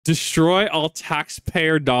Destroy all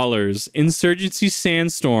taxpayer dollars. Insurgency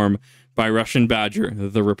Sandstorm by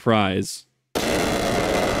RussianBadger. The reprise.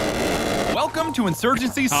 Welcome to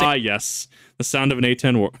Insurgency yes. The sound of an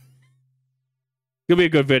A-10 war. It'll be a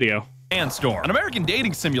good video. Sandstorm, an American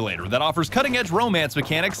dating simulator that offers cutting-edge romance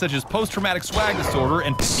mechanics such as post-traumatic swag disorder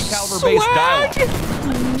and 50-caliber-based dialogue.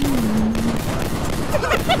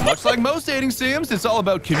 Much like most dating sims, it's all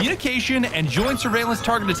about communication and joint surveillance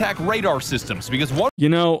target attack radar systems, because what— You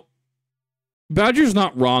know, Badger's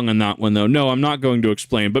not wrong on that one, though. No, I'm not going to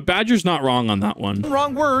explain, but Badger's not wrong on that one.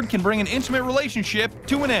 wrong word can bring an intimate relationship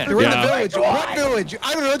to an end. They're in the village. What village?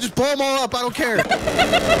 I don't know. Just blow them all up. I don't care.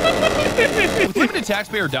 With limited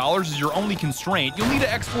taxpayer dollars as your only constraint, you'll need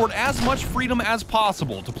to export as much freedom as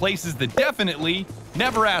possible to places that definitely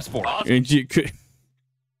never asked for it. And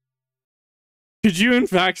could you, in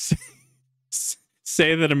fact,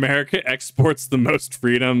 say that America exports the most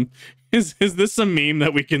freedom? Is this a meme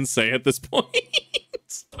that we can say at this point?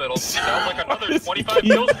 Sounds like another 25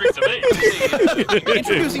 kill streaks of me.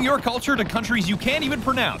 Introducing your culture to countries you can't even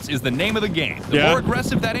pronounce is the name of the game. The more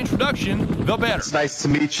aggressive that introduction, the better. It's nice to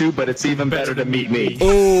meet you, but it's even better to meet me.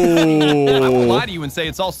 I won't lie to you and say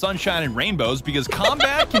it's all sunshine and rainbows, because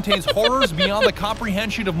combat contains horrors beyond the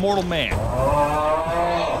comprehension of mortal man.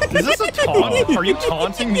 Is this a taunt? Are you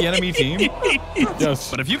taunting the enemy team?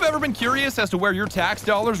 Yes. But if you've ever been curious as to where your tax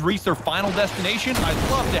dollars reach their final destination,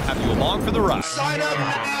 I'd love to have you along for the ride. Sign up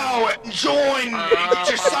now! Join! Get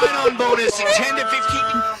your sign-on bonus in 10 to 15...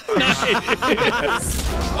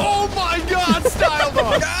 Oh my god, styled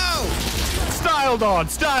on! Go! Styled on,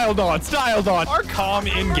 styled on, styled on. Our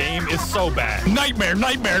comm in-game is so bad. Nightmare,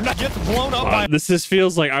 gets blown up by... This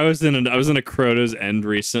feels like I was in a Crota's End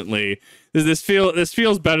recently. This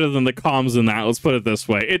feels better than the comms in that. Let's put it this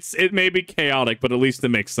way. It may be chaotic, but at least it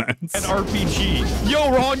makes sense. An RPG.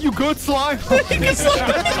 Yo, Ron, you good, Slime?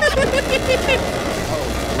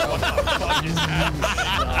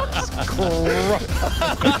 Oh,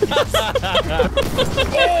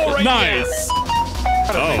 right nice.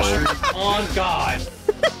 Oh, on God.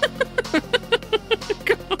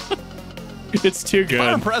 It's too good.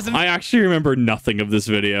 I actually remember nothing of this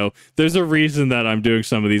video. There's a reason that I'm doing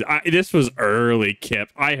some of these. This was early Kip.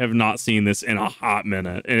 I have not seen this in a hot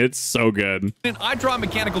minute, and it's so good. I draw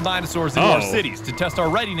mechanical dinosaurs into our cities to test our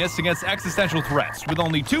readiness against existential threats, with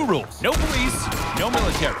only 2 rules. No police, no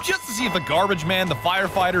military. Just to see if the garbage man, the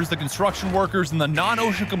firefighters, the construction workers, and the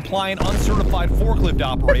non-OSHA compliant, uncertified forklift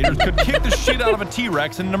operators could kick the shit out of a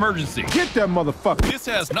T-Rex in an emergency. Get that motherfucker. This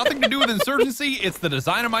has nothing to do with Insurgency. It's the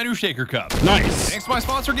design of my new shaker cup. Nice. Thanks to my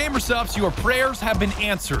sponsor, GamerSubs, your prayers have been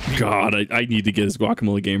answered. God, I need to get his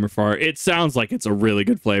guacamole gamer far. It sounds like it's a really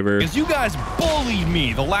good flavor. Because you guys bullied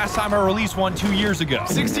me the last time I released one 2 years ago.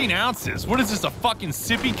 16 ounces. What is this, a fucking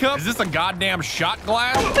sippy cup? Is this a goddamn shot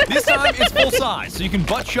glass? This time it's full size, so you can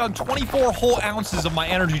butt chug 24 whole ounces of my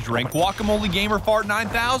energy drink, Guacamole Gamer Fart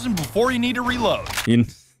 9000, before you need to reload.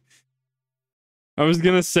 I was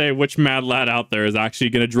gonna say, which mad lad out there is actually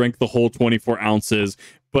gonna drink the whole 24 ounces,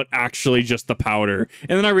 but actually just the powder?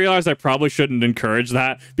 And then I realized I probably shouldn't encourage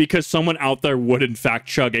that, because someone out there would in fact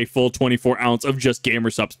chug a full 24 ounce of just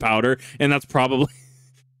GamerSubs powder, and that's probably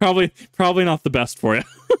not the best for you.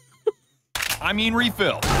 I mean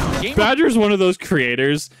refill. Badger's one of those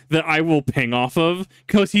creators that I will ping off of,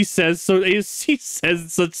 because he says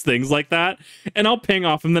such things like that, and I'll ping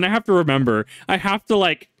off him. Then I have to remember, I have to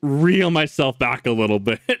like reel myself back a little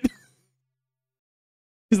bit.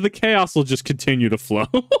 Because the chaos will just continue to flow.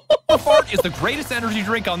 Fart is the greatest energy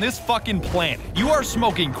drink on this fucking planet. You are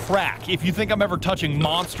smoking crack if you think I'm ever touching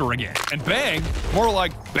Monster again. And Bang, more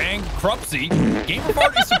like Bang Crupsy, Gamer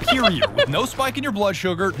Fart is superior with no spike in your blood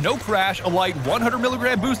sugar, no crash, a light 100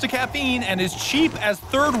 milligram boost of caffeine, and is cheap as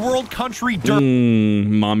third world country dirt.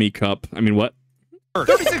 Mommy cup. I mean, what?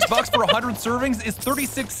 $36 for 100 servings is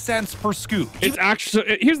 36 cents per scoop. It's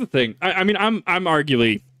actually, here's the thing. I mean, I'm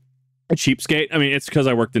arguably a cheapskate. I mean, it's because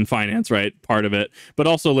I worked in finance, right? Part of it, but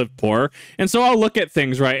also lived poor. And so I'll look at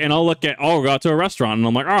things, right? And I'll look at, I'll go out to a restaurant and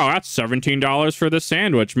I'm like, oh, that's $17 for this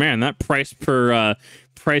sandwich. Man, that price per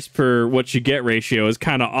what you get ratio is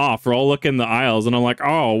kind of off. Or I'll look in the aisles and I'm like,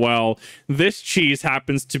 oh, well, this cheese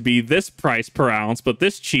happens to be this price per ounce, but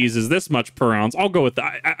this cheese is this much per ounce. I'll go with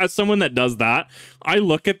that. As someone that does that, I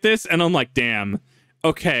look at this and I'm like, damn,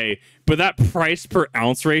 okay, but that price per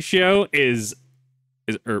ounce ratio is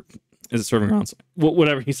it serving ounce?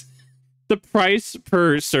 Whatever he's... The price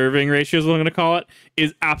per serving ratio is what I'm going to call it,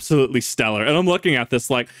 is absolutely stellar. And I'm looking at this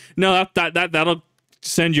like, no, that'll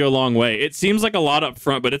send you a long way. It seems like a lot up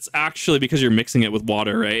front, but it's actually because you're mixing it with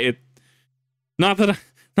water, right? Not that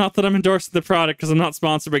Not that I'm endorsing the product because I'm not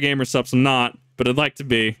sponsored by GamerSupps. I'm not, but I'd like to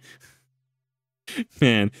be.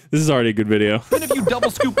 Man, this is already a good video. Even if you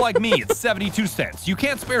double scoop like me, it's 72 cents. You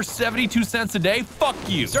can't spare 72 cents a day? Fuck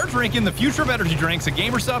you. Start drinking the future of energy drinks at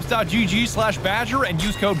gamersupps.gg/badger and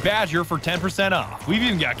use code BADGER for 10% off. We've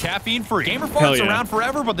even got caffeine free. Gamer Fart's around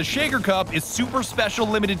forever, but the Shaker Cup is super special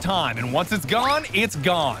limited time, and once it's gone, it's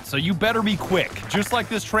gone. So you better be quick. Just like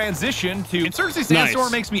this transition to Insurgency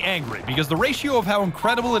Sandstorm makes me angry, because the ratio of how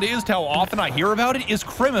incredible it is to how often I hear about it is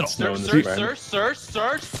criminal. Search.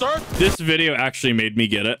 This video actually made me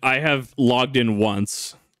get it. I have logged in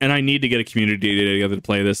once, and I need to get a community together to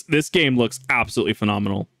play this. This game looks absolutely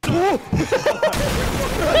phenomenal. It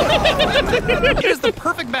is the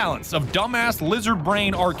perfect balance of dumbass lizard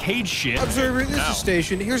brain arcade shit. Observer, this is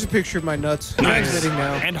station. Here's a picture of my nuts. Nice. I'm exiting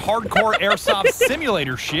now. And hardcore airsoft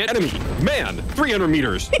simulator shit. Enemy, man, 300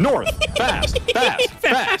 meters, north, fast.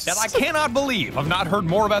 That I cannot believe I've not heard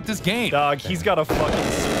more about this game. Dog, he's got a fucking...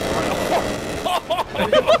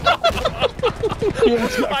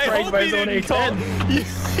 I hope he didn't call.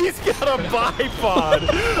 He's got a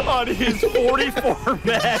bipod on his 44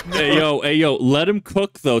 Magnum. Hey yo, let him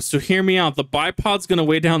cook though. So hear me out. The bipod's gonna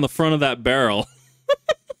weigh down the front of that barrel.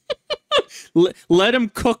 Let him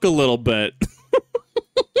cook a little bit.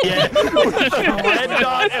 Yeah, with a red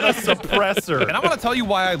dot and a suppressor. And I'm gonna tell you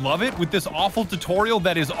why I love it with this awful tutorial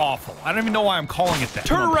that is awful. I don't even know why I'm calling it that.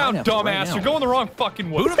 Turn around, dumbass. You're going the wrong fucking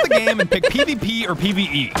way. Boot up the game and pick PvP or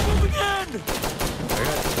PvE.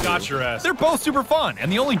 Got your ass. They're both super fun,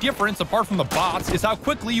 and the only difference, apart from the bots, is how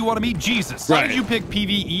quickly you want to meet Jesus. Why did you pick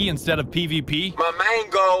PvE instead of PvP? My main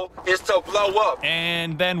goal is to blow up.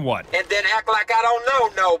 And then what? And then act like I don't know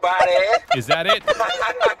nobody. Is that it?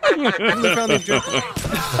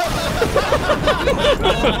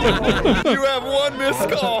 You have one missed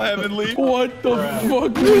call, Heavenly. What the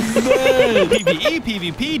fuck was that? PvE,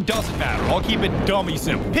 PvP, doesn't matter. I'll keep it dummy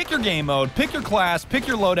simple. Pick your game mode, pick your class, pick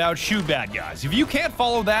your loadout, shoot bad guys. If you can't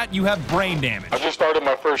follow that, you have brain damage. I just started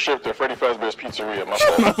my first shift at Freddy Fazbear's Pizzeria. My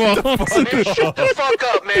Shut the fuck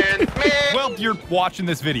up, man. Well, you're watching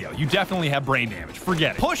this video. You definitely have brain damage.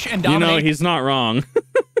 Forget it. Push and dominate. You know, he's not wrong.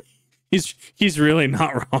 he's really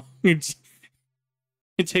not wrong. It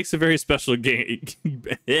takes a very special game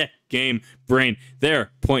brain.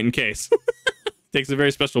 There, point in case. Takes a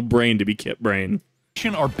very special brain to be Kit Brain.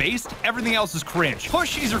 Are based, everything else is cringe.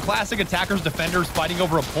 Push is your classic attackers defenders fighting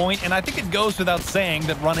over a point, and I think it goes without saying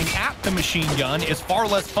that running at the machine gun is far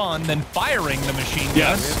less fun than firing the machine gun.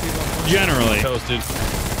 Yes, generally.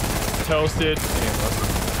 Toasted.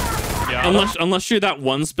 Yeah. Unless you're that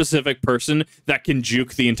one specific person that can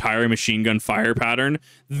juke the entire machine gun fire pattern,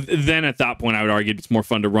 then at that point I would argue it's more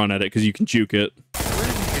fun to run at it because you can juke it.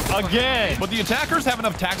 Again. But the attackers have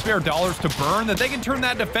enough taxpayer dollars to burn that they can turn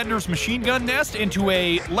that defender's machine gun nest into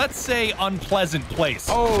a, let's say, unpleasant place.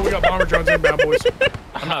 Oh, we got bomber drones inbound, boys.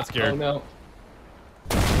 I'm not scared. Oh, no.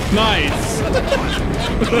 Nice.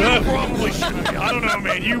 Probably should be. I don't know,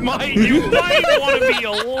 man. You might want to be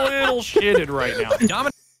a little shitted right now.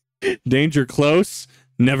 Danger close.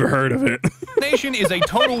 Never heard of it. Domination is a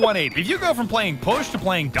total 180. If you go from playing push to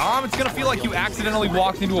playing dom, it's gonna feel like you accidentally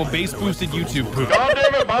walked into a base boosted YouTube poop. God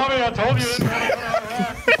damn it, Bobby, I told you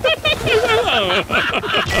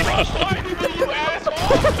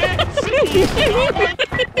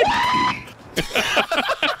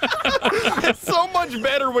It's so much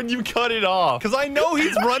better when you cut it off. Because I know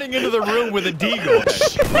he's running into the room with a deagle.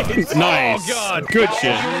 Nice. Oh, God. Good shit. Be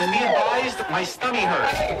advised, my stomach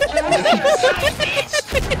hurts.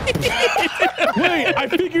 Wait, I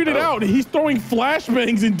figured it out. He's throwing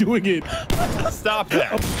flashbangs and doing it. Stop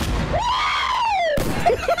that.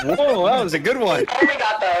 Whoa, that was a good one.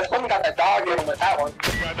 Someone got the dog in him with that one.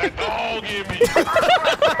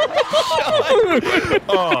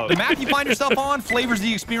 The map you find yourself on flavors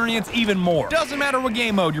the experience even more. Doesn't matter what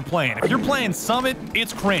game mode you're playing. If you're playing Summit,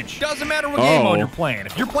 it's cringe. Doesn't matter what game mode you're playing.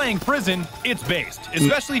 If you're playing Prison, it's based.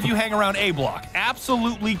 Especially if you hang around A block.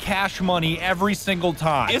 Absolutely cash money every single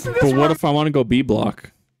time. Isn't this But what if I want to go B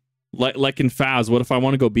block? Like in Faz, what if I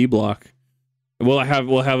want to go B block? We'll have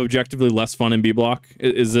objectively less fun in B block.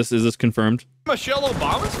 Is this confirmed? Michelle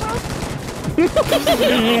Obama's from? Holy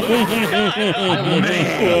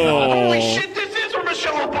shit, this is where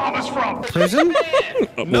Michelle Obama's from. Prison?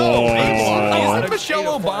 No, isn't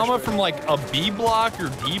Michelle Obama from like a B block or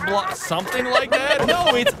D block, something like that?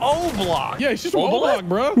 No, it's O block. Yeah, it's just O block,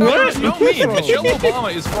 bro. What? No, me. Michelle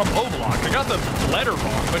Obama is from O block. I got the letter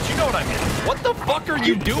wrong, but you know what I mean. What the fuck are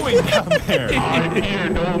you doing down there? I'm here,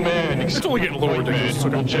 no man. It's only getting a little ridiculous.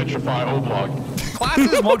 Will gentrify O-Block.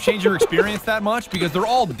 Classes won't change your experience that much because they're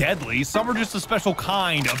all deadly. Some are just a special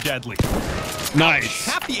kind of deadly. Nice.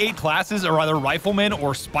 Half the 8 classes are either riflemen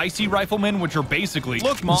or spicy riflemen, which are basically,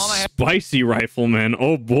 look, Mom, I Spicy rifleman.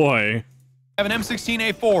 Oh boy. have an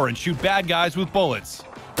M16A4 and shoot bad guys with bullets.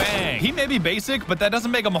 Bang. He may be basic, but that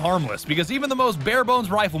doesn't make him harmless, because even the most bare-bones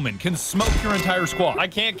rifleman can smoke your entire squad. I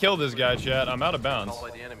can't kill this guy, chat. I'm out of bounds.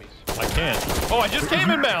 I can't. Oh, I just came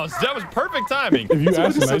in bounds. That was perfect timing. If you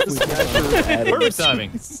ask nicely. Perfect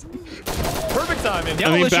timing. Perfect timing.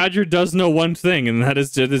 I mean, Badger does know one thing, and that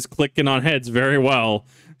is just clicking on heads very well.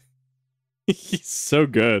 He's so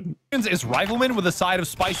good. Is rifleman with a side of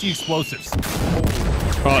spicy explosives.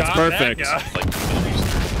 Oh, it's perfect.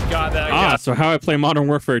 Got that guy. So how I play Modern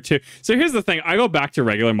Warfare 2. So here's the thing. I go back to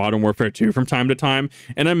regular Modern Warfare 2 from time to time,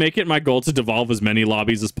 and I make it my goal to devolve as many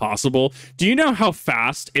lobbies as possible. Do you know how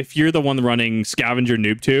fast, if you're the one running Scavenger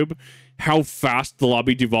Noob Tube, how fast the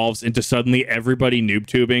lobby devolves into suddenly everybody noob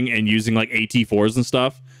tubing and using like AT4s and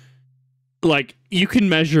stuff? Like, you can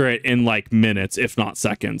measure it in like minutes, if not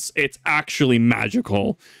seconds. It's actually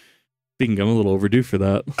magical. Thinking I'm a little overdue for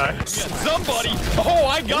that. Somebody! Oh,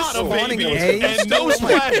 I got him, baby! Eggs? And no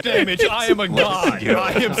splash damage. I am a god.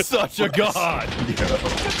 I am such a god.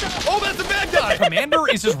 Oh, that's a bad guy! Commander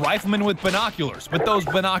is his rifleman with binoculars, but those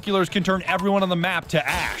binoculars can turn everyone on the map to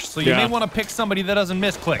ash, so you may want to pick somebody that doesn't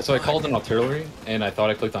misclick. So I called an artillery, and I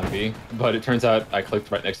thought I clicked on B, but it turns out I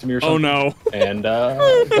clicked right next to me or something. Oh no. And,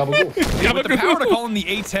 gabagool. With the power to call in the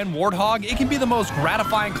A10 Warthog, it can be the most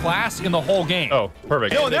gratifying class in the whole game. Oh,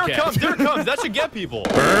 perfect. Yo, there it comes. There it comes. That should get people.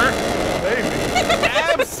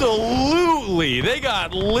 Absolutely. They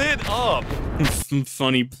got lit up.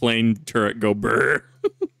 Funny plane turret go brr.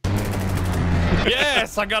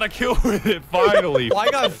 Yes, I got a kill with it, finally. Well, I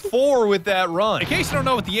got 4 with that run. In case you don't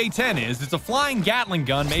know what the A10 is, it's a flying Gatling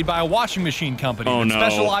gun made by a washing machine company that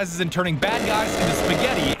specializes in turning bad guys into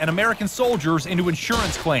spaghetti and American soldiers into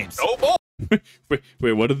insurance claims. Oh, boy.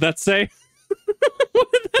 Wait, what did that say?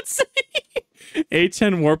 What did that say?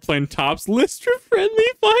 A10 warplane tops list for friendly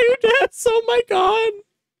fire deaths. Oh my god.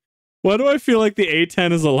 Why do I feel like the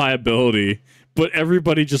A10 is a liability, but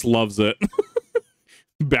everybody just loves it?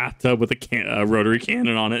 Bathtub with a rotary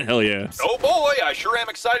cannon on it. Hell yeah. Oh boy, I sure am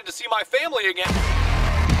excited to see my family again.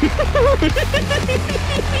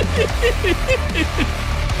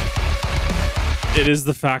 It is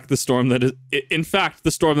the fact the storm that is in fact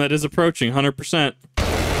the storm that is approaching 100%.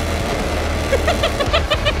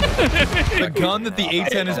 The gun that the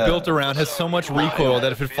A10 is built around has so much recoil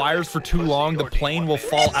that if it fires for too long, the plane will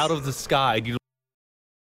fall out of the sky.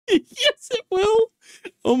 Yes, it will.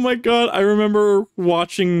 Oh my god, I remember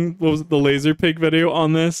watching, what was it, the Laser Pig video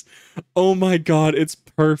on this. Oh my god, it's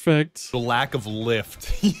perfect. The lack of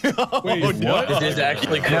lift. Wait, what? It is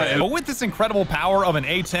actually good. But with this incredible power of an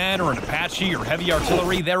A10 or an Apache or heavy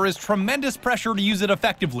artillery, there is tremendous pressure to use it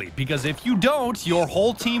effectively, because if you don't, your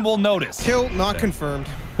whole team will notice. Kill not confirmed.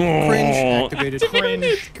 Cringe activated.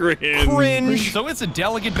 Cringe. So it's a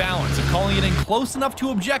delicate balance of calling it in close enough to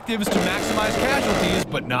objectives to maximize casualties,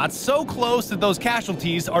 but not so close that those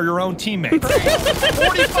casualties are your own teammates.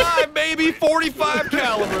 45, baby! 45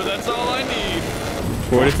 caliber, that's all I need.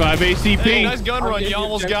 45 ACP. Hey, nice gun run. You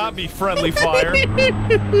almost got me. Friendly fire.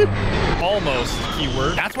 Almost,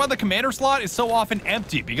 keyword. That's why the commander slot is so often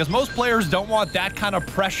empty, because most players don't want that kind of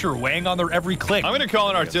pressure weighing on their every click. I'm gonna call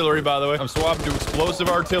in artillery, by the way. I'm swapping to explosive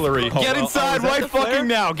artillery. Get inside right fucking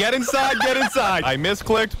now. Get inside, get inside. I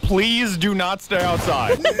misclicked. Please do not stay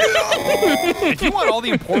outside. If you want all the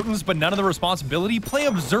importance but none of the responsibility, play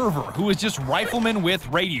Observer, who is just rifleman with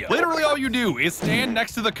radio. Literally all you do is stand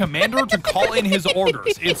next to the commander to call in his orders.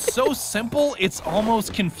 It's so simple, it's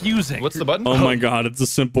almost confusing. What's the button? Oh my god, it's a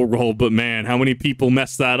simple roll, but man, how many people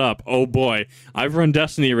mess that up? Oh boy. I've run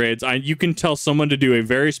Destiny raids. You can tell someone to do a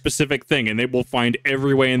very specific thing, and they will find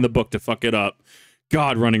every way in the book to fuck it up.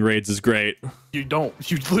 God, running raids is great. You don't.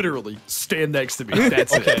 You literally stand next to me.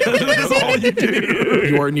 That's it. That's all you do.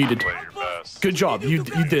 You are needed. Good job. You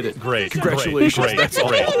did it. Great. Congratulations. Great. That's all.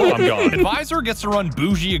 Great. I'm gone. Advisor gets to run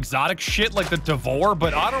bougie exotic shit like the Devore,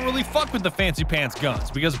 but I don't really fuck with the fancy pants guns,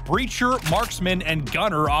 because Breacher, Marksman, and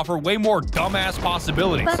Gunner offer way more dumbass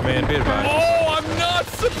possibilities. Man, bit advice. Oh, I'm not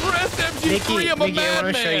suppressed MG3. I'm a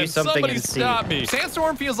madman. Show you something Somebody and stop me.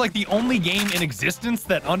 Sandstorm feels like the only game in existence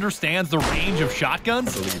that understands the range of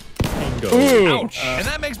shotguns. Ouch. And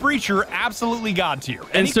that makes Breacher absolutely god tier.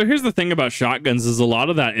 And so here's the thing about shotguns is a lot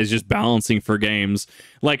of that is just balancing for games.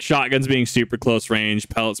 Like shotguns being super close range,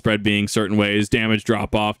 pellet spread being certain ways, damage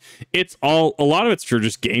drop off. It's all, a lot of it's for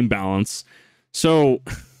just game balance. So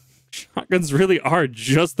Shotguns really are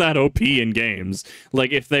just that OP in games.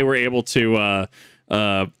 Like if they were able to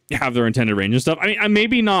have their intended range and stuff. I mean,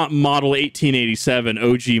 maybe not model 1887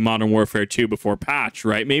 OG Modern Warfare 2 before patch,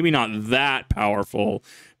 right? Maybe not that powerful,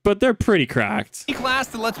 but they're pretty cracked. Class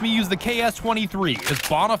that lets me use the KS-23 as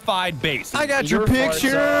bona fide base. I got your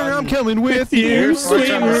picture. I'm coming with you. As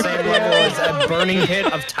a burning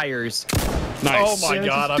hit of tires. Nice. Oh my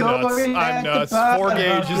god, I'm nuts. I'm nuts.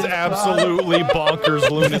 4-gauge is absolutely bonkers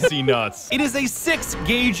lunacy nuts. It is a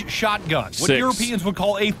 6-gauge shotgun, what 6. Europeans would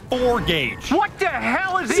call a 4-gauge. What the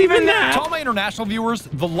hell is even that? To all my international viewers,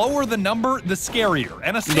 the lower the number, the scarier.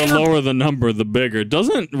 And a The lower the number, the bigger.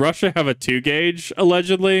 Doesn't Russia have a 2-gauge,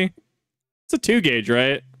 allegedly? It's a 2-gauge,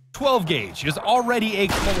 right? 12-gauge is already a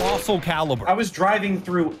colossal caliber. I was driving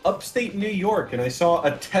through upstate New York and I saw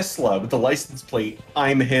a Tesla with the license plate,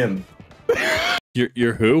 I'm him.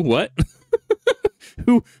 You're who? What?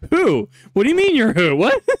 Who? What do you mean you're who?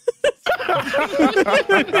 What? That's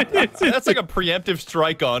like a preemptive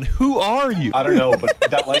strike on who are you? I don't know, but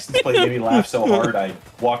that license plate made me laugh so hard I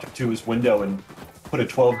walked up to his window and put a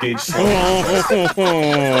 12-gauge slug.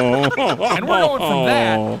 And we're going from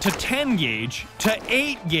that to 10-gauge to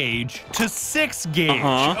 8-gauge to 6-gauge.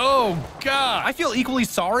 Oh god, I feel equally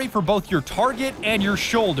sorry for both your target and your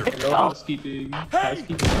shoulder. Housekeeping.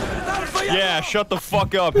 Housekeeping. Yeah, shut the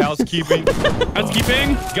fuck up, housekeeping.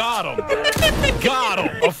 Housekeeping? Got him. Got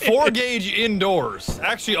him. A 4-gauge indoors.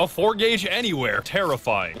 Actually, a 4-gauge anywhere.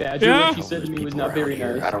 Terrifying. Badger, what you said to me was not very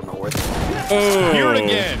nice. I don't know what. Hear it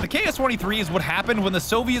again. The KS-23 is what happened when the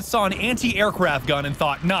Soviets saw an anti-aircraft gun and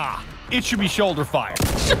thought, nah, it should be shoulder fire.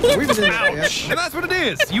 Ouch. And that's what it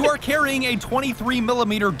is. You are carrying a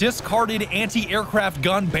 23mm discarded anti-aircraft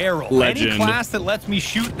gun barrel. Legend. Any class that lets me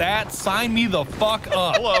shoot that, sign me the fuck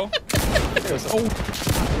up. Hello.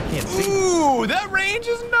 Ooh, that range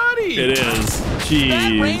is nutty. It is. Jeez.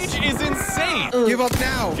 That range is insane. Give up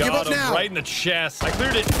now. Give up Got him now. right in the chest. I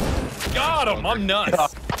cleared it. Got him. I'm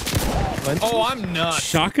nuts. Oh, I'm nuts.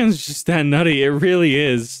 Shotgun's just that nutty. It really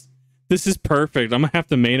is. This is perfect. I'm gonna have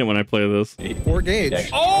to main it when I play this.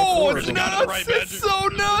 4-gauge. Oh, it's nuts. It's so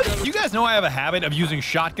nuts. You guys know I have a habit of using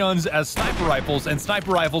shotguns as sniper rifles and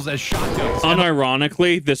sniper rifles as shotguns.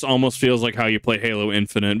 Unironically, this almost feels like how you play Halo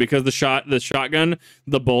Infinite because the shotgun,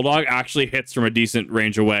 the Bulldog actually hits from a decent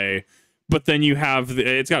range away. But then you have,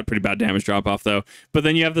 it's got a pretty bad damage drop off though. But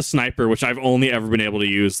then you have the sniper, which I've only ever been able to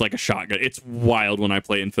use like a shotgun. It's wild when I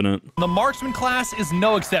play Infinite. The marksman class is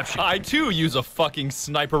no exception. I too use a fucking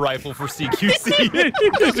sniper rifle for CQC.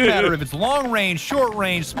 It doesn't matter if it's long range, short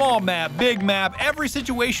range, small map, big map. Every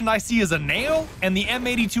situation I see is a nail, and the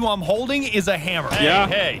M82 I'm holding is a hammer. Hey, Yeah.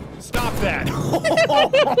 hey, stop that.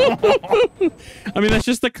 I mean, that's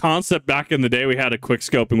just the concept. Back in the day, we had a quick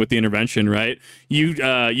scoping with the intervention, right?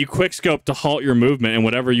 You quick scope to halt your movement, and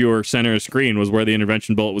whatever your center of screen was where the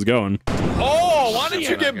intervention bullet was going. Oh, why didn't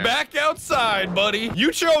you get back outside, buddy?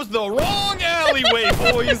 You chose the wrong alleyway,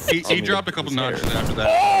 boys. He dropped a couple notches after that.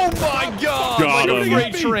 Oh my god! Got like him. a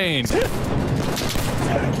freight train.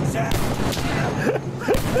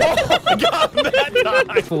 Oh my god, that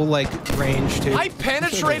died. Full like range too. I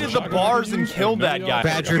penetrated the bars and killed that guy.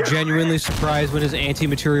 Badger genuinely surprised when his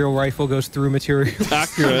anti-material rifle goes through material.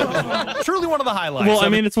 Accurate. Truly one of the highlights. Well, I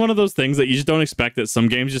mean, it's one of those things that you just don't expect that some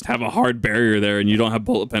games just have a hard barrier there and you don't have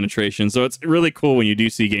bullet penetration. So it's really cool when you do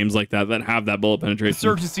see games like that that have that bullet penetration.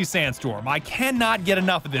 Insurgency Sandstorm. I cannot get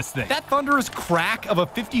enough of this thing. That thunderous crack of a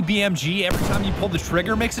 50 BMG every time you pull the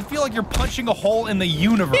trigger makes it feel like you're punching a hole in the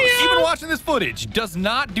universe. Even watching this footage does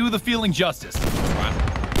not do the feeling justice.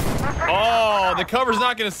 Oh, the cover's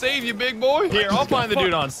not gonna save you, big boy. Here, I'll find the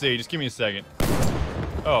dude on C. Just give me a second.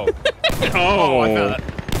 Oh. Oh, I found that.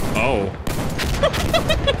 Oh.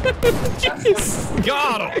 Jeez.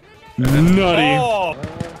 Got him. Nutty. Oh.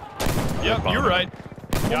 Yep, you're right.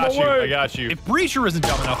 Got you. I got you. If Breacher isn't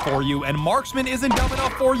dumb enough for you and Marksman isn't dumb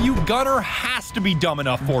enough for you, Gunner has to be dumb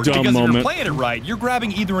enough for you. Dumb Because if moment. you're playing it right, you're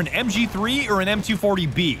grabbing either an MG3 or an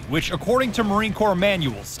M240B, which according to Marine Corps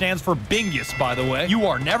manual stands for Bingus, by the way. You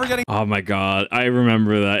are never getting Oh my god, I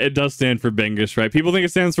remember that. It does stand for Bingus, right? People think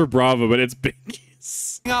it stands for Bravo, but it's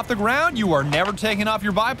Bingus. off the ground, you are never taking off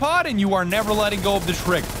your bipod, and you are never letting go of the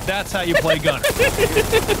trigger. That's how you play Gunner.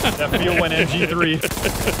 That feel when MG3.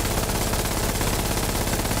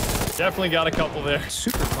 Definitely got a couple there.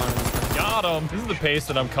 Super fun. Got him. This is the pace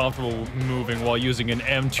that I'm comfortable moving while using an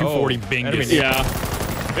M240 Bingus. Yeah.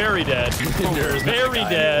 Very dead. Very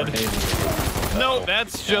dead. No,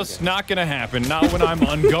 that's just not gonna happen. Not when I'm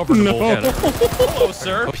ungovernable. No. Hello,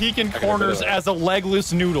 sir. Peeking corners as a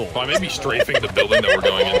legless noodle. I may be strafing the building that we're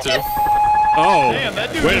going into. Oh, damn,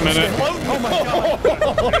 that dude wait a minute. Oh my god.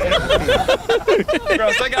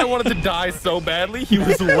 Gross, that guy wanted to die so badly, he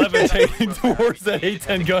was levitating towards that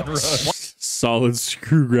A10 gun run. Solid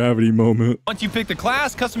screw gravity moment. Once you pick the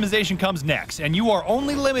class, customization comes next, and you are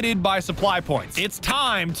only limited by supply points. It's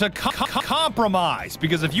time to compromise,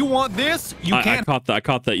 because if you want this, you can't. I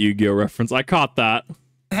caught that Yu-Gi-Oh reference. I caught that.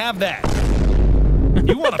 Have that.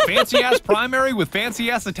 You want a fancy-ass primary with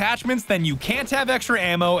fancy-ass attachments, then you can't have extra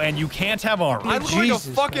ammo and you can't have armor. I look like a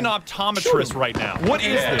fucking optometrist right now. What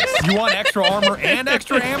is this? You want extra armor and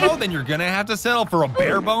extra ammo, then you're gonna have to settle for a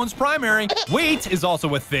bare bones primary. Weight is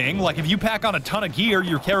also a thing. Like if you pack on a ton of gear,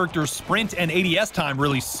 your character's sprint and ADS time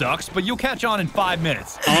really sucks, but you'll catch on in 5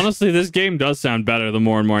 minutes. Honestly, this game does sound better the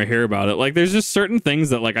more and more I hear about it. Like there's just certain things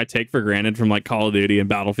that like I take for granted from like Call of Duty and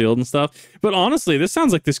Battlefield and stuff. But honestly, this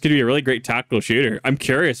sounds like this could be a really great tactical shooter. I'm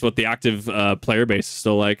curious what the active player base is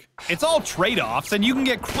still like. It's all trade-offs, and you can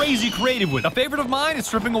get crazy creative with it. A favorite of mine is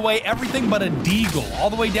stripping away everything but a deagle,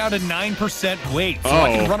 all the way down to 9% weight, so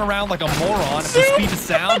I can run around like a moron at the speed of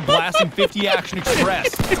sound, blasting 50 Action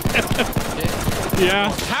Express.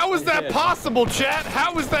 Yeah. How is that possible, chat?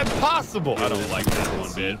 How is that possible? I don't like that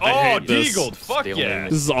one bit. Oh, deagled. Fuck yeah.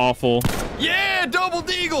 This is awful. Yeah, double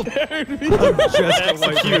deagled. Just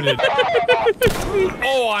executed.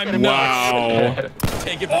 Oh, I'm nuts. Wow.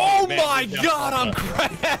 Take it back, oh my god, I'm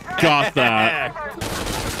cracked. Got that.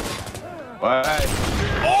 What?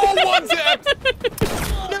 Oh, one tap.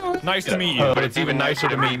 Nice to meet you, but it's even nicer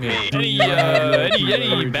to meet me. Any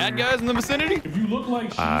bad guys in the vicinity? If you look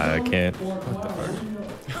like I can't.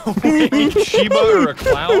 Shiba or a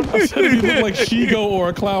clown? I said if you look like Shigo or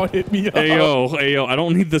a clown, hit me up. Hey yo, I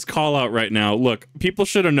don't need this call out right now. Look, people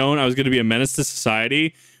should have known I was going to be a menace to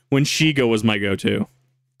society when Shigo was my go-to.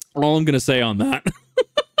 All I'm going to say on that.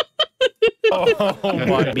 Oh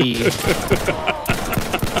my god.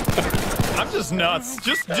 I'm just nuts.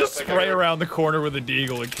 Just spray around the corner with a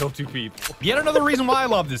deagle and kill 2 people. Yet another reason why I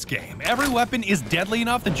love this game. Every weapon is deadly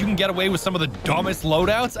enough that you can get away with some of the dumbest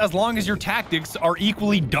loadouts as long as your tactics are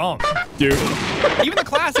equally dumb. Dude. Even the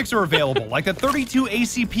classics are available, like the 32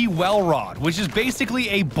 ACP well rod, which is basically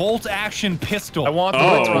a bolt action pistol. I want the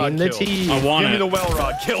well rod kill. I want Give me the well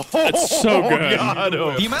rod kill. It's so good. God.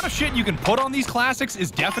 The amount of shit you can put on these classics is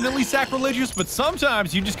definitely sacrilegious, but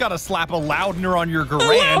sometimes you just gotta slap a Loudner on your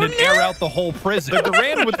Garand and air out the whole prison. The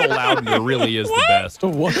Garand with the Loudner really is the best.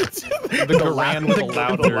 What? The Garand with the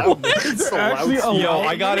Loudner. Yo,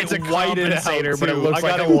 I got it whited out, but it looks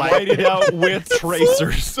I got like it whited out with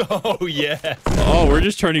tracers. Oh, yeah. Oh, we're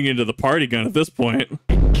just turning into the party gun at this point.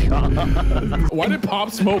 Why did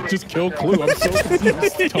Pop Smoke just kill Clue? I'm so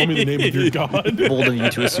confused. Tell me the name of your god. Bold of you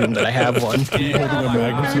to assume that I have one. Holding a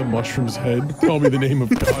magnet to the mushroom's head. Tell me the name of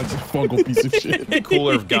God's fungal piece of shit.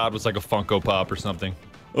 Cooler if God was like a Funko Pop or something.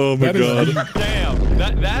 Oh my god. Damn,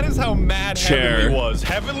 that is how mad Heavenly was.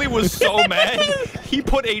 Heavenly was so mad, he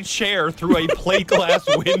put a chair through a plate glass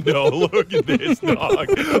window. Look at this, dog.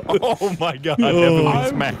 Oh my god,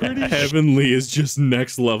 Heavenly's mad. Heavenly is just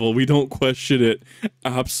next level. We don't question it.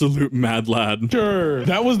 Absolute mad lad. Sure.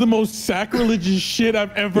 That was the most sacrilegious shit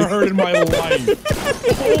I've ever heard in my life.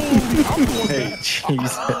 Holy, I'm going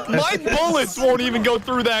Jesus. My bullets won't even go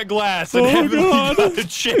through that glass, and Heavenly got a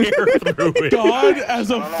chair through it. God as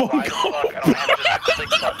a Funko.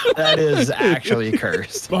 That is actually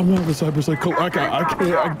cursed. I'm not a cyberpsycho. I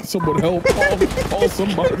can't. Someone help. Call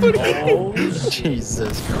somebody. Oh,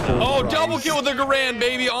 Jesus Christ. Oh, double kill with the Garand,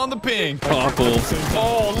 baby, on the ping. Awful.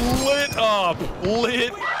 Oh, lit up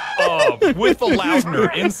with the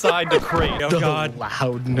Loudner inside the crate. Oh, God.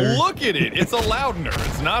 Loudner. Look at it. It's a Loudner.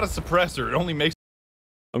 It's not a suppressor. It only makes.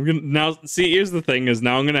 I'm gonna now see. Here's the thing: is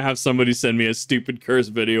now I'm gonna have somebody send me a stupid curse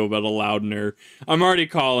video about a Loudner. I'm already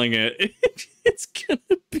calling it. It's gonna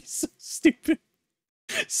be so stupid.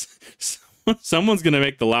 Someone's gonna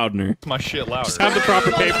make the Loudner. My shit louder. Just have the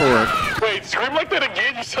proper paperwork. Wait, scream like that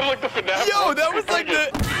again. You sound like the FNAF. Yo, that was like the.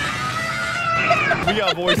 We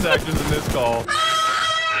got voice actors in this call.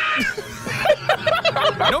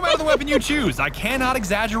 No matter the weapon you choose, I cannot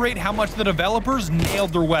exaggerate how much the developers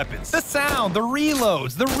nailed their weapons. The sound, the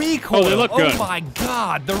reloads, the recoil. Oh, they look good. Oh my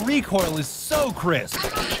god, the recoil is so crisp.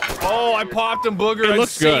 Oh, I popped him, Booger. It I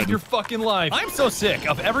looks saved good. your fucking life. I'm so sick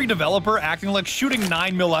of every developer acting like shooting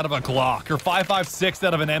 9mm out of a Glock or 5.56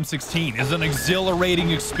 out of an M16 is an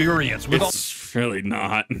exhilarating experience. With It's really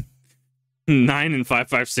not. 9 and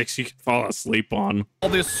 5.56 you can fall asleep on. all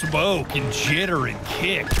this smoke and jitter and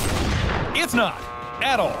kick. It's not.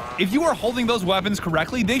 At all. If you are holding those weapons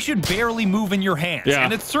correctly, they should barely move in your hands. Yeah.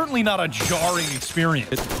 And it's certainly not a jarring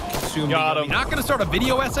experience. assume not going to start a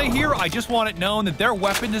video essay here. I just want it known that their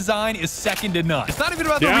weapon design is second to none. It's not even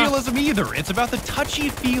about the realism either. It's about the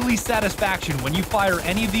touchy-feely satisfaction when you fire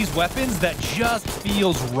any of these weapons that just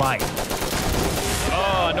feels right.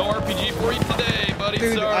 Oh, no RPG for you today, buddy.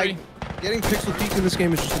 Dude, sorry. Getting pixel peeked in this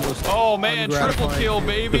game is just the most. Oh man, triple kill,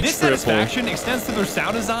 baby. But this satisfaction extends to their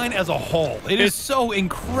sound design as a whole. It is so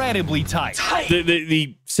incredibly tight.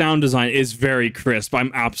 The sound design is very crisp.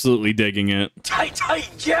 I'm absolutely digging it. Tight,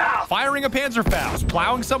 yeah! Firing a Panzerfaust,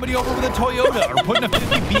 plowing somebody over with a Toyota, or putting a 50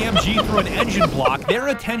 BMG through an engine block, their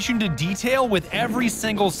attention to detail with every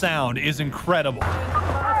single sound is incredible.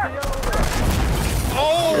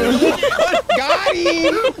 Oh, got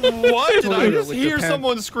him! What? Did I just hear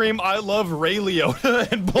someone scream, I love Ray Liotta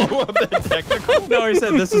and blow up that technical? No, he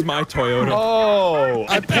said, this is my Toyota. Oh.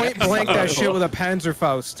 I point blank that shit with a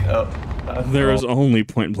Panzerfaust. There is only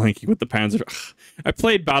point blanking with the Panzer. I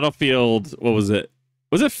played Battlefield, what was it?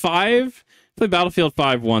 Was it 5? I played Battlefield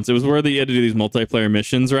 5 once. It was where you had to do these multiplayer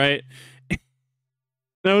missions, right?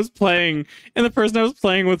 I was playing, and the person I was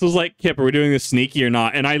playing with was like, Kip, are we doing this sneaky or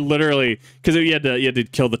not? And I literally, because you had to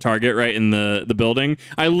kill the target right in the building,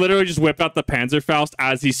 I literally just whip out the Panzerfaust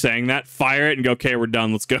as he's saying that, fire it, and go, okay, we're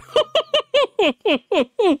done, let's go.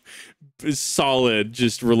 Solid,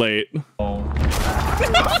 just relate.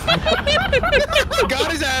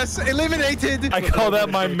 Got his ass, eliminated. I call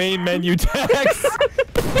that my main menu tax.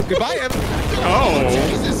 Goodbye, Evan. Oh.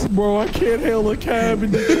 Jesus. Bro, I can't hail a cab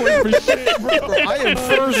in Detroit for shit, bro. I am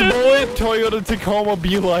first bullet, Toyota Tacoma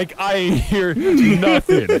be like, I ain't hear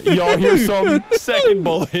nothing. Y'all hear some? Second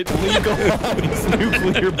bullet, legalize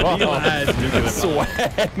nuclear bomb.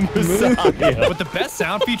 Swag Messiah. But the best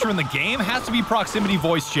sound feature in the game has to be proximity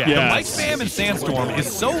voice chat. Yes. The mic spam in Sandstorm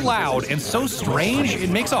is so loud and so strange, it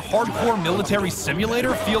makes a hardcore military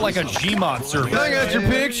simulator feel like a Gmod server. I got your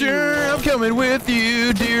picture, I'm coming with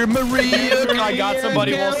you, dear Maria. I got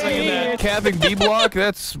somebody while singing that Catholic D block.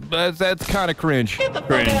 That's kind of cringe. Did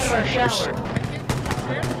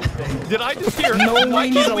I just hear no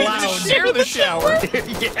one's allowed to share the shower?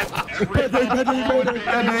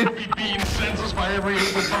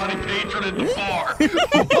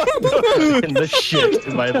 And the shit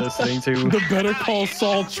am I listening to? The Better Call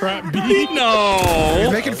Saul trap beat. No.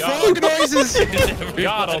 You're making frog noises.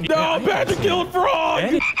 Got him. No, Patrick killed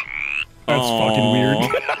frog. That's fucking weird.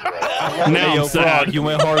 Now I'm sad. Frog, you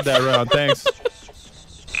went hard that round. Thanks.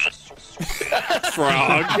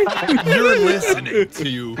 Frog. You're listening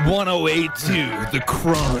to 108.2 The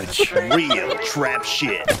Crunch. Real trap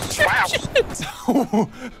shit.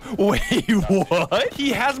 Wait, what?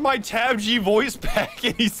 He has my Tab G voice pack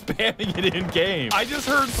and he's spamming it in game. I just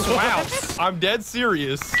heard swaps. I'm dead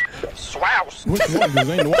serious. Swaps. Which one? Because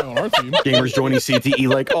ain't one on our team. Gamers joining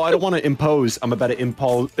CTE like, oh, I don't want to impose. I'm about to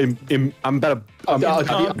impose. I'm about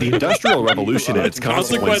to the Industrial Revolution and its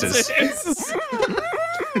consequences.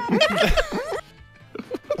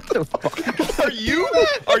 Are you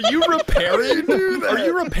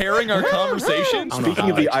repairing our conversation? Speaking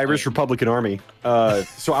of the Irish Republican Army,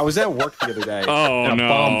 so I was at work the other day. Oh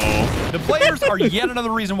no. The players are yet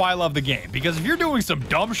another reason why I love the game, because if you're doing some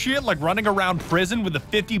dumb shit like running around prison with a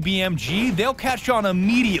 50 BMG, they'll catch on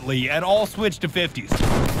immediately and all switch to 50s.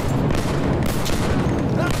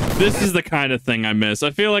 This is the kind of thing I miss.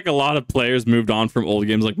 I feel like a lot of players moved on from old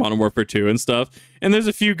games like Modern Warfare 2 and stuff, and there's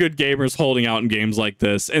a few good gamers holding out in games like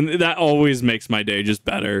this, and that always makes my day just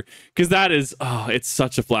better, because that is, oh, it's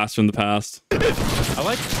such a blast from the past. I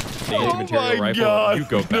like the material rifle. God, you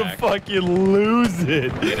go back. To fucking lose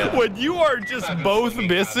it. When you are just both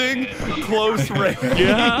missing close range.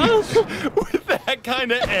 Yeah. With that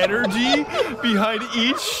kind of energy behind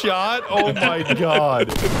each shot. Oh my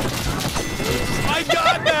god. I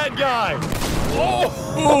got that guy! Oh!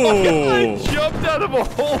 I jumped out of a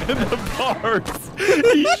hole in the bars.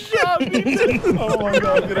 He shot me. Oh my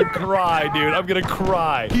god, I'm gonna cry, dude. I'm gonna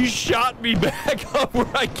cry. He shot me back up where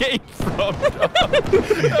I came from.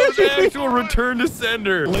 That was actual return to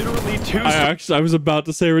sender. Literally I was about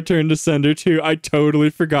to say return to sender too. I totally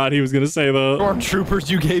forgot he was gonna say that. Stormtroopers,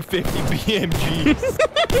 you gave 50 BMGs.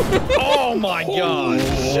 Oh my god.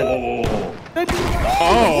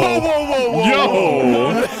 Oh.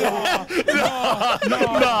 Whoa.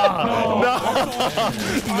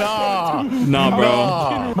 Nah,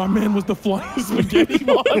 bro. My man was the flying spaghetti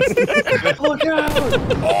monster. Look out!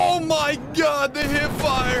 Oh my god, the hip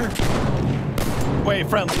fire! Wait,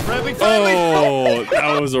 friendly. Oh,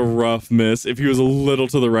 that was a rough miss. If he was a little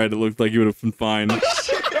to the right, it looked like he would have been fine.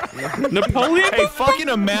 Napoleon? Hey, fucking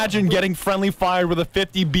imagine getting friendly fired with a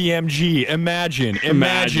 50 BMG. Imagine,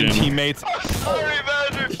 teammates. Sorry,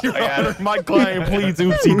 Badger. Your Honor, my client pleads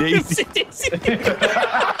oopsie daisy.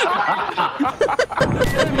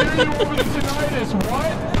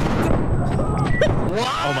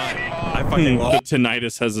 fucking The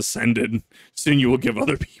tinnitus has ascended. Soon you will give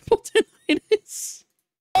other people tinnitus.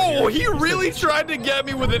 Oh, he really tried to get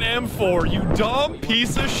me with an M4, you dumb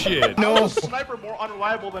piece of shit. No. Sniper more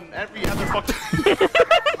unreliable than every other fucking.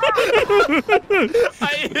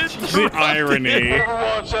 The irony.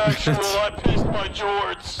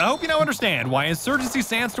 I hope you now understand why Insurgency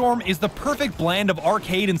Sandstorm is the perfect blend of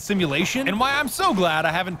arcade and simulation, and why I'm so glad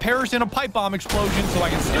I haven't perished in a pipe bomb explosion so I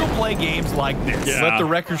can still play games like this. Yeah. Let the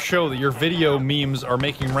record show that your video memes are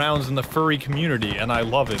making rounds in the furry community, and I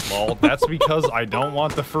love it, lol. That's because I don't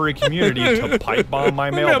want the furry community to pipe bomb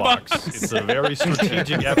my mailbox. It's a very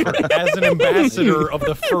strategic effort. As an ambassador of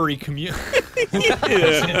the furry community.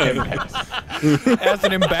 As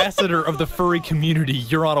an ambassador of the furry community,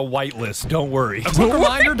 you're on a whitelist. Don't worry. A quick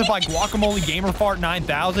reminder to buy Guacamole GamerFart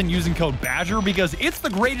 9000 using code Badger because it's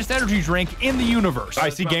the greatest energy drink in the universe. I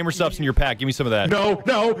see Gamer Subs in your pack. Give me some of that. No,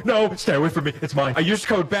 no, no. Stay away from me. It's mine. I used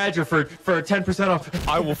code Badger for 10% off.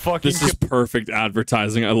 I will fucking. This is perfect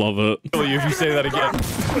advertising. I love it. Kill you if you say that again.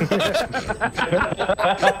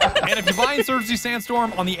 And if you buy Insurgency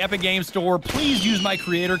Sandstorm on the Epic Games Store, please use my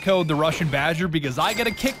creator code TheRussianBadger because I get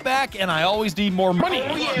a kickback and I always need more money.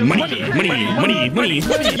 Money.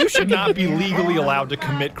 You should not be legally allowed to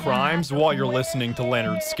commit crimes while you're listening to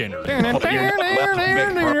Leonard Skinner. I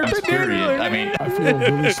mean, I feel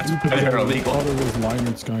really stupid that they're I illegal. thought it was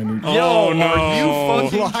Leonard Skinner. Oh, no. Are you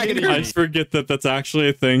fucking kidding I me? forget that that's actually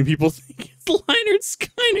a thing. People think it's Leonard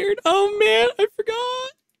Skinner. Oh, man. I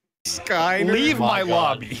forgot. Skyner. Leave my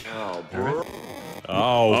lobby. Oh, bro.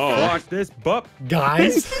 Oh, fuck this bup.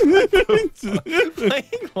 Guys, playing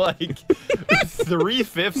like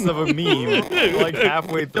 3/5 of a meme, like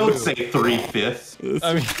halfway through. Don't say 3/5.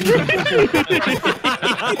 I mean,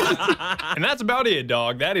 and that's about it,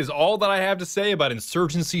 dog. That is all that I have to say about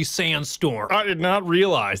Insurgency Sandstorm. I did not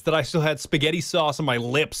realize that I still had spaghetti sauce on my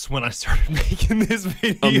lips when I started making this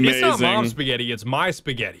video. Amazing. It's not mom's spaghetti, it's my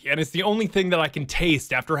spaghetti. And it's the only thing that I can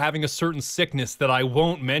taste after having a certain sickness that I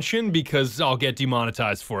won't mention because I'll get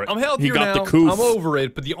demonetized for it. I'm healthier now. I'm over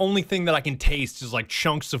it, but the only thing that I can taste is like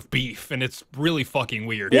chunks of beef, and it's really fucking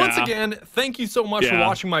weird. Yeah. Once again, thank you so much for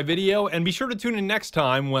watching my video, and be sure to tune in next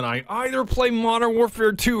time when I either play Modern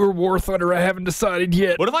Warfare 2 or War Thunder. I haven't decided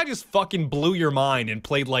yet. What if I just fucking blew your mind and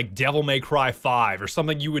played like Devil May Cry 5 or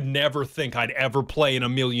something you would never think I'd ever play in a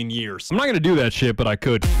million years? I'm not gonna do that shit, but I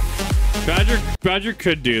could. Badger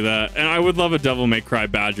could do that, and I would love a Devil May Cry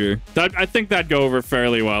Badger. I think that'd go over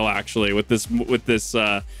fairly well, actually, with this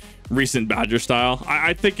recent Badger style.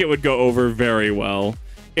 I think it would go over very well.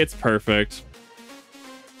 It's perfect.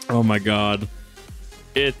 Oh my god,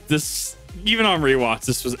 this even on rewatch,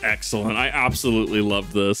 this was excellent. I absolutely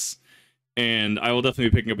love this, and I will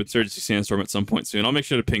definitely be picking up Insurgency Sandstorm at some point soon. I'll make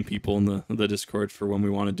sure to ping people in the Discord for when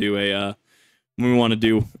we want to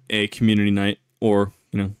do a community night, or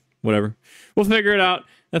whatever. We'll figure it out.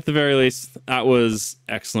 At the very least, that was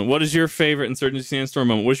excellent. What is your favorite Insurgency Sandstorm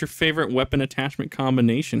moment? What is your favorite weapon attachment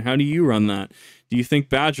combination? How do you run that? Do you think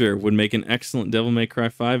Badger would make an excellent Devil May Cry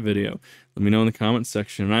 5 video? Let me know in the comments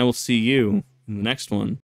section, and I will see you in the next one.